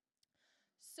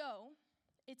So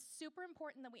it's super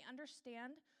important that we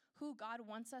understand who God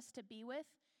wants us to be with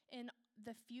in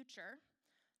the future,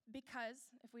 because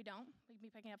if we don't, we can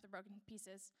be picking up the broken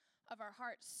pieces of our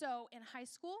heart. So in high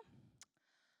school,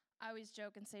 I always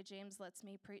joke and say James lets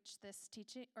me teach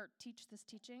this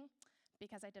teaching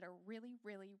because I did a really,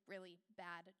 really, really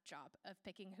bad job of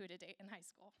picking who to date in high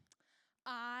school.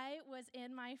 I was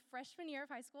in my freshman year of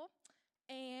high school,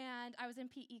 and I was in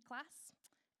PE class,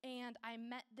 and I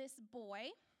met this boy,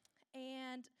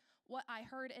 and what I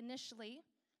heard initially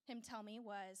him tell me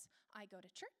was, I go to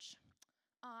church,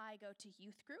 I go to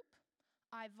youth group,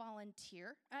 I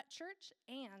volunteer at church,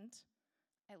 and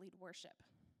I lead worship.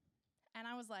 And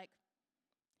I was like,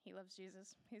 he loves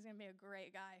Jesus. He's going to be a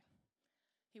great guy.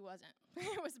 He wasn't.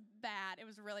 It was bad. It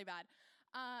was really bad.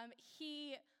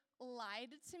 He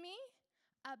lied to me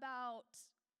about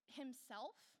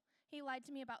himself. He lied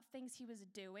to me about things he was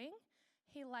doing.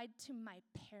 He lied to my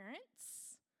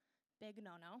parents. Big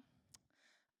no-no.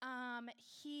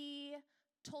 He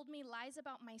told me lies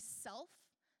about myself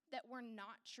that were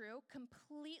not true,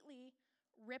 completely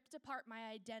ripped apart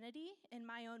my identity in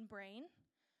my own brain.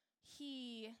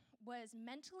 He was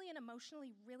mentally and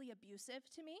emotionally really abusive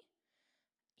to me.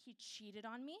 He cheated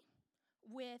on me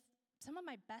with some of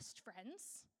my best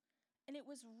friends, and it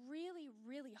was really,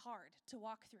 really hard to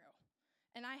walk through.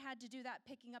 And I had to do that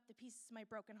picking up the pieces of my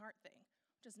broken heart thing,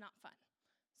 which is not fun.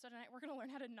 So tonight we're going to learn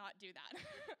how to not do that.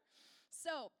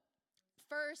 So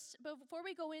first, before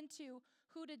we go into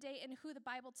who to date and who the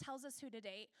Bible tells us who to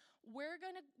date, we're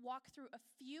going to walk through a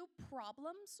few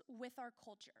problems with our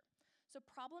culture. So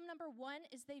problem number one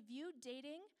is they view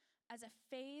dating as a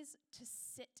phase to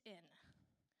sit in.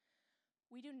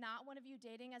 We do not want to view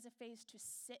dating as a phase to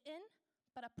sit in,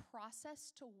 but a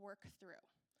process to work through.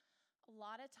 A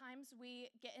lot of times we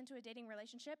get into a dating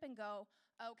relationship and go,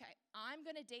 okay, I'm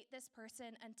going to date this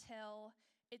person until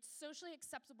it's socially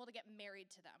acceptable to get married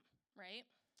to them, right?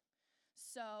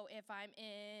 So if I'm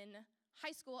in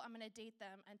high school, I'm going to date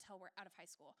them until we're out of high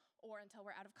school, or until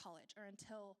we're out of college, or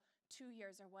until 2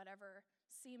 years or whatever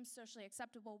seems socially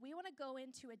acceptable. We want to go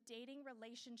into a dating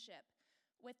relationship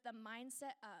with the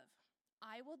mindset of,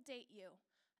 I will date you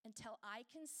until I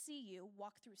can see you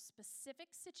walk through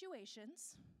specific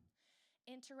situations,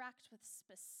 interact with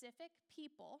specific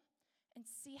people, and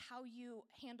see how you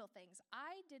handle things.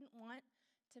 I didn't want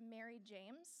to marry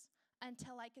James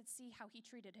until I could see how he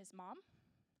treated his mom,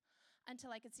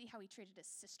 until I could see how he treated his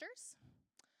sisters,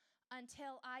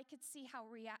 until I could see how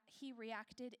he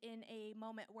reacted in a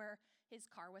moment where his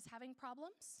car was having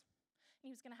problems, and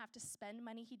he was going to have to spend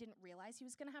money he didn't realize he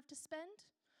was going to have to spend,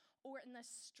 or in the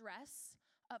stress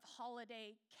of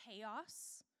holiday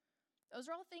chaos. Those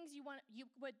are all things you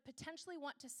would potentially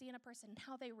want to see in a person,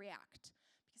 how they react.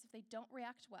 Because if they don't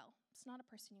react well, it's not a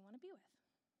person you want to be with.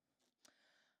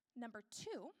 Number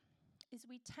two is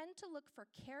we tend to look for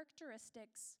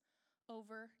characteristics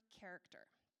over character.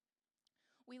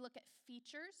 We look at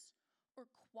features or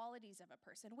qualities of a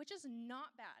person, which is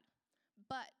not bad,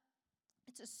 but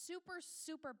it's a super,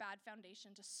 super bad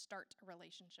foundation to start a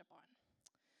relationship on.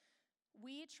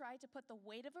 We try to put the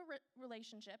weight of a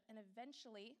relationship and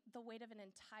eventually the weight of an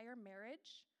entire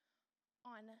marriage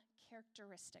on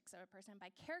characteristics of a person. By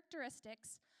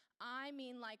characteristics, I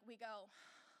mean like we go,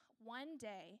 one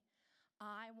day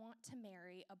I want to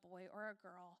marry a boy or a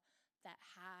girl that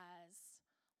has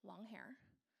long hair,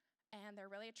 and they're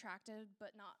really attractive,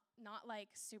 but not like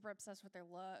super obsessed with their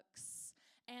looks.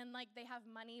 And like they have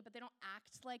money, but they don't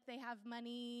act like they have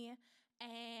money,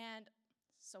 and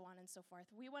so on and so forth.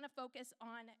 We want to focus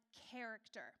on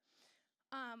character.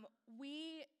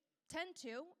 We tend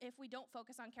to, if we don't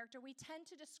focus on character, we tend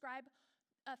to describe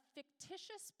a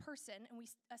fictitious person, and we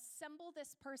assemble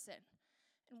this person.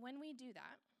 And when we do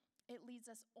that, it leads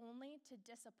us only to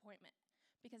disappointment,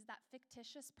 because that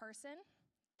fictitious person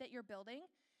that you're building,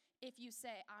 if you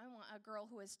say, I want a girl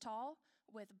who is tall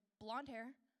with blonde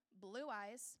hair, blue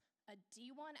eyes, a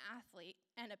D1 athlete,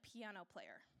 and a piano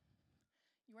player,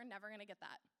 you are never going to get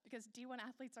that, because D1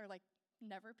 athletes are like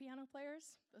never piano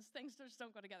players. Those things just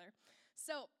don't go together.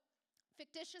 So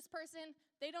fictitious person,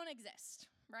 they don't exist,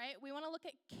 right? We want to look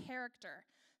at character.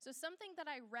 So something that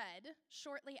I read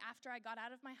shortly after I got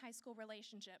out of my high school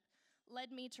relationship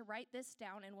led me to write this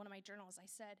down in one of my journals. I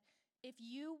said, if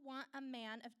you want a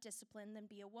man of discipline, then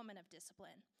be a woman of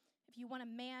discipline. If you want a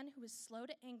man who is slow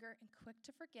to anger and quick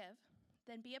to forgive,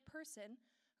 then be a person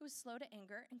who is slow to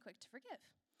anger and quick to forgive.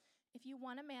 If you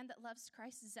want a man that loves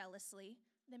Christ zealously,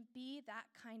 then be that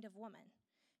kind of woman.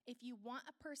 If you want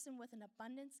a person with an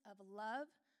abundance of love,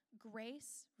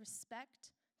 grace,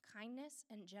 respect, kindness,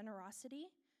 and generosity,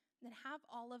 then have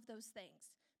all of those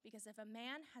things. Because if a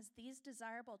man has these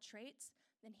desirable traits,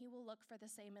 then he will look for the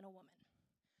same in a woman.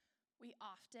 We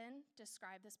often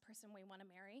describe this person we want to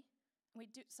marry.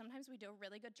 Sometimes we do a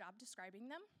really good job describing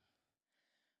them,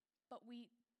 but we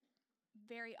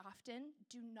very often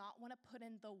do not want to put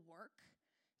in the work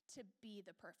to be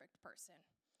the perfect person,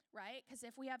 right? Because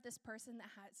if we have this person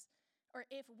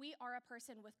if we are a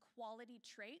person with quality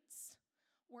traits,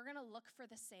 we're going to look for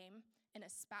the same in a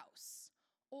spouse.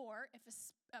 Or if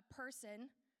a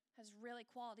person has really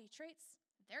quality traits,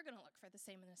 they're going to look for the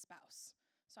same in a spouse.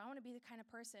 So I want to be the kind of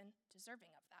person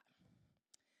deserving of that.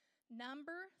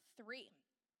 Number 3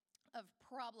 of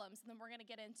problems, and then we're going to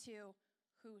get into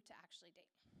who to actually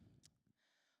date.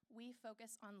 We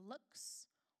focus on looks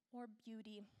or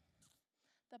beauty.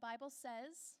 The Bible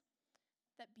says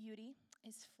that beauty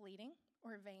is fleeting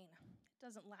or vain. It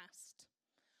doesn't last.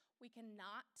 We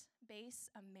cannot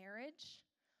base a marriage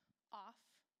off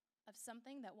of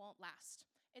something that won't last.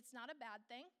 It's not a bad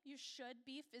thing. You should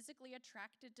be physically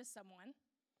attracted to someone,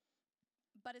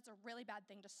 but it's a really bad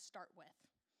thing to start with,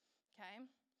 okay?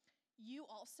 You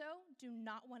also do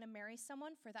not want to marry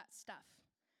someone for that stuff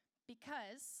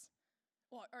because,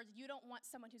 or you don't want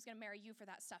someone who's going to marry you for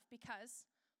that stuff because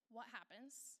what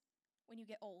happens when you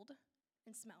get old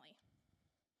and smelly?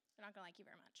 They're not going to like you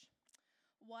very much.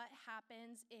 What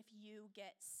happens if you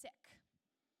get sick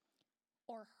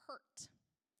or hurt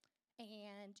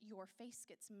and your face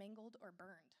gets mangled or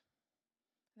burned?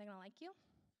 Are they going to like you?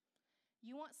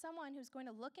 You want someone who's going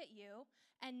to look at you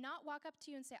and not walk up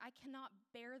to you and say, I cannot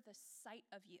bear the sight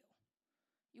of you.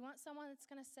 You want someone that's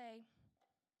going to say,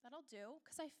 that'll do,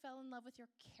 because I fell in love with your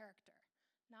character,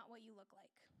 not what you look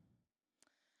like.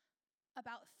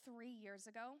 About 3 years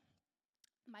ago,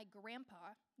 my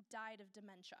grandpa died of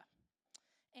dementia.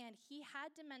 And he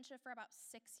had dementia for about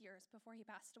 6 years before he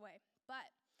passed away.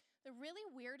 But the really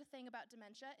weird thing about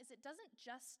dementia is it doesn't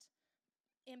just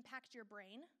impact your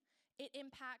brain. It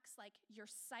impacts like your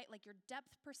sight, like your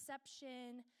depth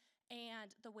perception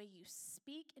and the way you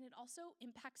speak, and it also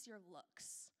impacts your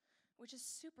looks, which is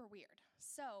super weird.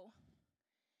 So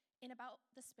in about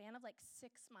the span of like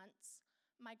 6 months,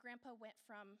 my grandpa went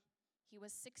from, he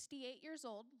was 68 years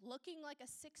old, looking like a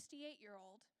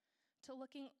 68-year-old, to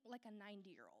looking like a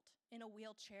 90-year-old in a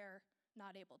wheelchair,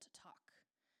 not able to talk.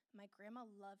 My grandma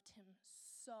loved him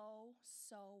so,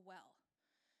 so well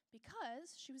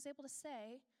because she was able to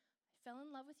say, I fell in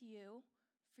love with you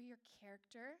for your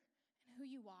character and who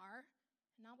you are,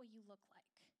 and not what you look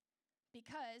like.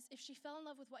 Because if she fell in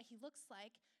love with what he looks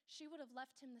like, she would have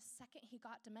left him the second he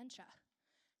got dementia.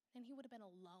 Then he would have been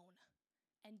alone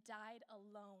and died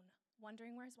alone,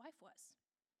 wondering where his wife was.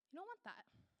 You don't want that.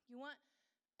 You want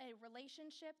a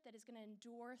relationship that is going to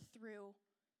endure through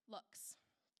looks.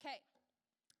 Okay.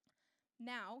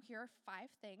 Now, here are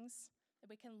 5 things that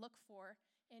we can look for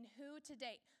in who to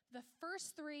date. The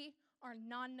first 3 are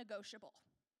non-negotiable.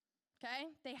 Okay?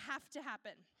 They have to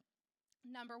happen.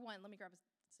 Number 1, let me grab a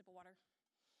sip of water.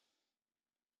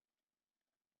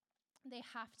 They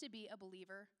have to be a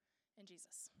believer in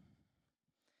Jesus.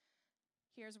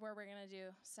 Here's where we're going to do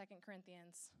 2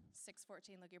 Corinthians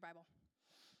 6:14. Look at your Bible.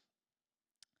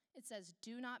 It says,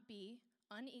 do not be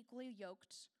unequally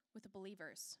yoked with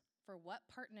believers, for what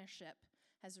partnership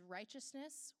has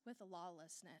righteousness with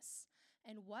lawlessness,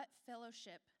 and what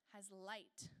fellowship has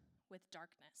light with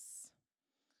darkness?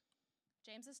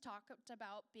 James has talked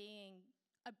about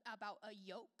about a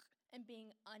yoke and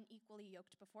being unequally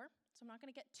yoked before, so I'm not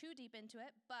going to get too deep into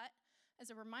it, but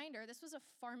as a reminder, this was a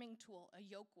farming tool, a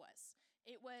yoke was.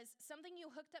 It was something you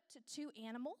hooked up to 2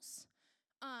 animals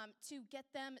to get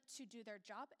them to do their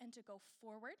job and to go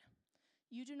forward.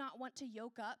 You do not want to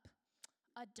yoke up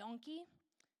a donkey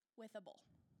with a bull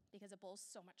because a bull's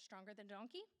so much stronger than a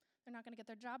donkey. They're not going to get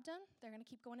their job done. They're going to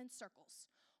keep going in circles.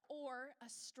 Or a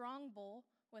strong bull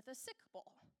with a sick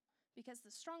bull because the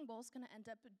strong bull's going to end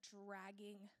up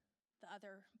dragging the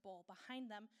other bull behind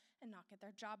them and not get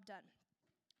their job done.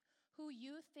 Who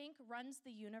you think runs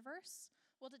the universe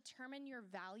will determine your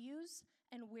values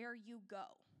and where you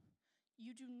go.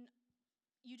 You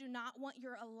do not want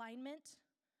your alignment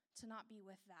to not be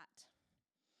with that.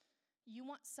 You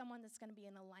want someone that's going to be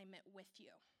in alignment with you.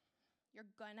 You're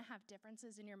going to have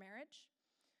differences in your marriage,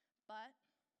 but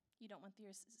you don't want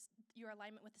your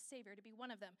alignment with the Savior to be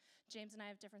one of them. James and I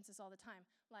have differences all the time,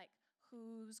 like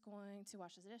who's going to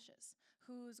wash the dishes,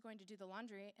 who's going to do the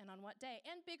laundry, and on what day,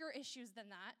 and bigger issues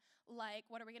than that, like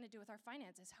what are we going to do with our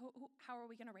finances? How are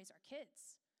we going to raise our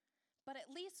kids? But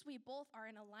at least we both are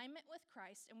in alignment with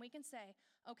Christ, and we can say,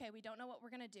 okay, we don't know what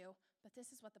we're going to do, but this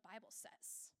is what the Bible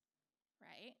says,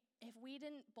 right? If we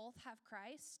didn't both have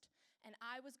Christ, and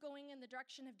I was going in the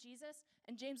direction of Jesus,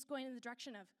 and James going in the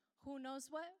direction of who knows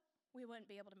what, we wouldn't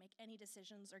be able to make any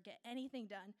decisions or get anything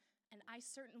done, and I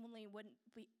certainly wouldn't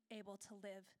be able to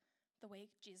live the way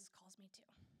Jesus calls me to.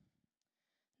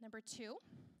 Number 2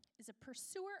 is a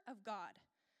pursuer of God.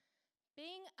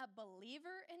 Being a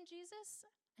believer in Jesus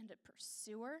and a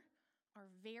pursuer are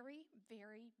very,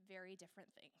 very, very different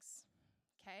things,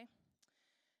 okay?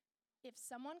 If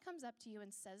someone comes up to you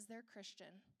and says they're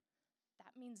Christian,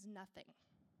 that means nothing.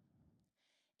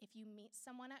 If you meet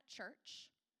someone at church,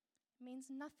 it means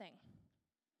nothing.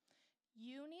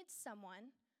 You need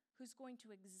someone who's going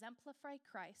to exemplify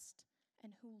Christ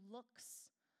and who looks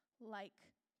like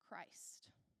Christ.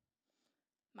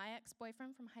 My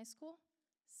ex-boyfriend from high school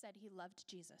said he loved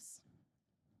Jesus.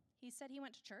 He said he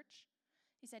went to church.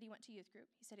 He said he went to youth group.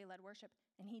 He said he led worship.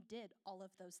 And he did all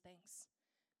of those things.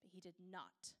 But he did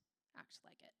not act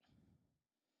like it.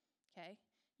 Okay?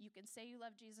 You can say you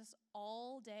love Jesus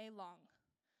all day long.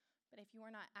 But if you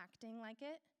are not acting like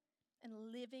it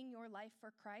and living your life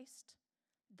for Christ,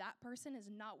 that person is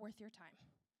not worth your time.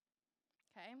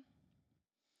 Okay?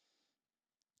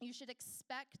 You should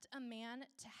expect a man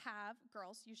to have,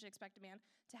 girls, you should expect a man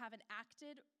to have an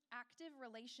active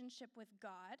relationship with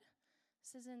God.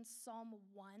 This is in Psalm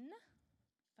 1,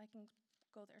 if I can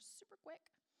go there super quick.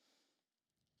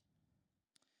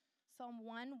 Psalm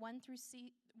 1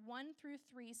 through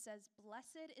 3 says,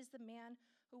 "Blessed is the man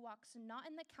who walks not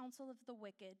in the counsel of the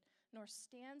wicked, nor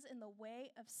stands in the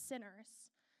way of sinners,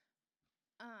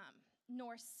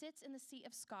 nor sits in the seat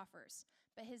of scoffers.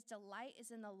 But his delight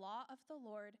is in the law of the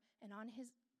Lord, and on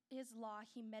his law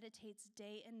he meditates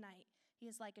day and night. He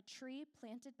is like a tree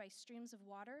planted by streams of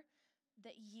water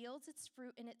that yields its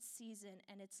fruit in its season,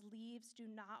 and its leaves do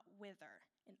not wither,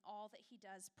 and all that he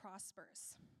does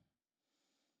prospers."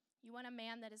 You want a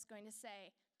man that is going to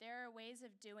say, there are ways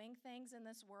of doing things in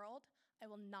this world, I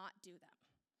will not do them.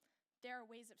 There are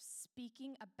ways of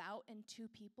speaking about and to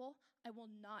people, I will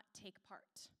not take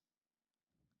part.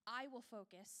 I will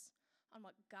focus on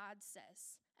what God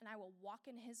says, and I will walk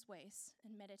in his ways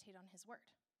and meditate on his word.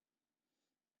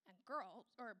 And girls,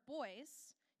 or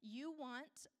boys, you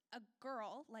want a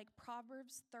girl like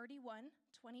Proverbs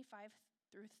 31:25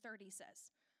 through 30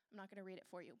 says. I'm not going to read it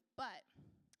for you, but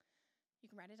you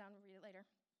can write it down and read it later.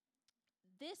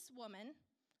 This woman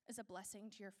is a blessing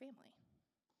to your family.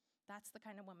 That's the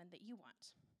kind of woman that you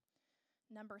want.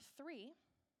 Number 3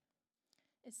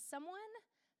 is someone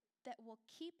that will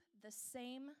keep the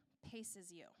same pace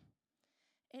as you.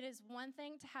 It is one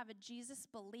thing to have a Jesus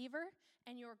believer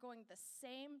and you're going the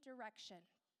same direction,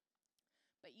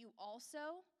 but you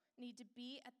also need to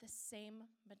be at the same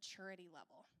maturity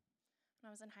level. When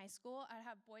I was in high school, I'd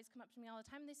have boys come up to me all the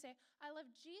time and they say, I love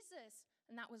Jesus.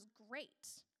 And that was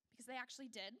great because they actually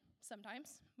did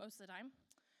sometimes, most of the time.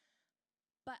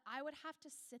 But I would have to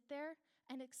sit there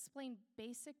and explain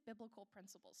basic biblical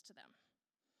principles to them.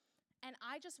 And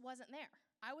I just wasn't there.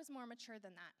 I was more mature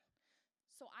than that.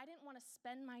 So I didn't want to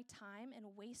spend my time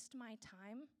and waste my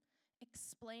time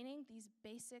explaining these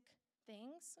basic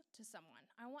things to someone.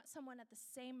 I want someone at the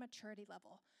same maturity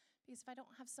level. Because if I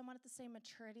don't have someone at the same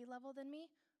maturity level than me,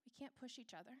 we can't push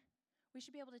each other. We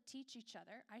should be able to teach each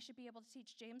other. I should be able to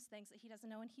teach James things that he doesn't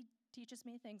know, and he teaches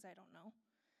me things I don't know.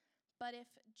 But if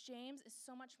James is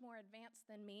so much more advanced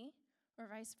than me, or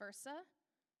vice versa,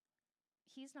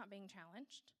 he's not being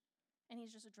challenged, and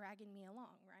he's just dragging me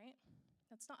along, right?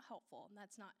 That's not helpful, and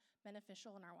that's not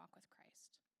beneficial in our walk with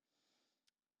Christ.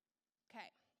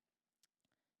 Okay.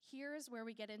 Here's where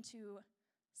we get into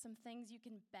some things you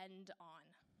can bend on,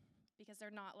 because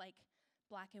they're not like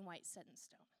black and white set in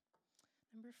stone.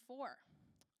 Number 4,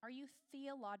 are you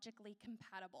theologically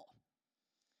compatible?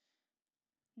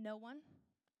 No one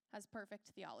has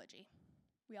perfect theology.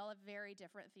 We all have very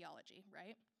different theology,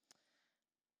 right?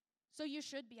 So you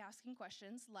should be asking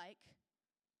questions like,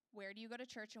 where do you go to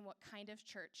church and what kind of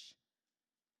church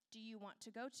do you want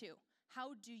to go to?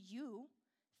 How do you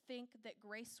think that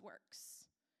grace works?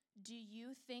 Do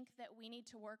you think that we need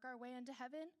to work our way into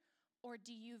heaven? Or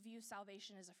do you view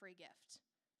salvation as a free gift?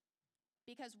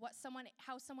 Because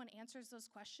how someone answers those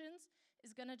questions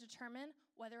is going to determine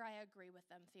whether I agree with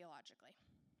them theologically.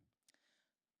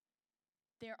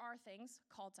 There are things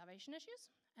called salvation issues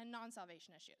and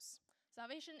non-salvation issues.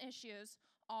 Salvation issues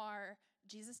are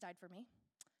Jesus died for me,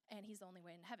 and he's the only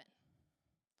way into heaven.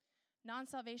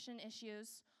 Non-salvation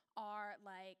issues are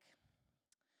like,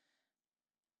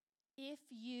 if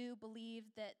you believe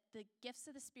that the gifts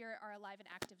of the Spirit are alive and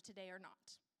active today or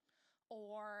not,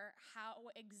 or how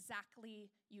exactly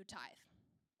you tithe.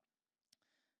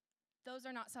 Those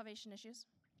are not salvation issues.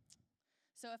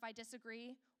 So if I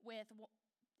disagree with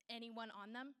anyone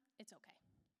on them, it's okay.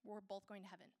 We're both going to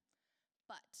heaven.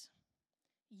 But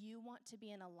you want to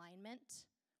be in alignment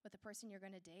with the person you're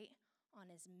going to date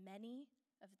on as many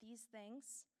of these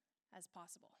things as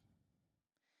possible.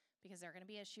 Because there are going to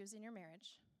be issues in your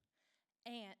marriage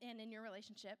and in your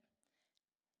relationship.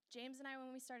 James and I,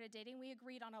 when we started dating, we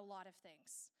agreed on a lot of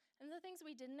things. And the things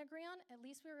we didn't agree on, at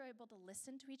least we were able to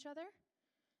listen to each other.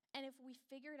 And if we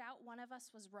figured out one of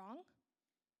us was wrong,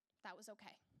 that was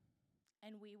okay.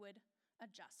 And we would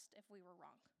adjust if we were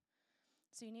wrong.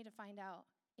 So you need to find out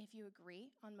if you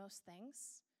agree on most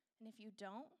things. And if you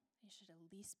don't, you should at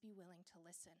least be willing to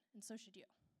listen. And so should you.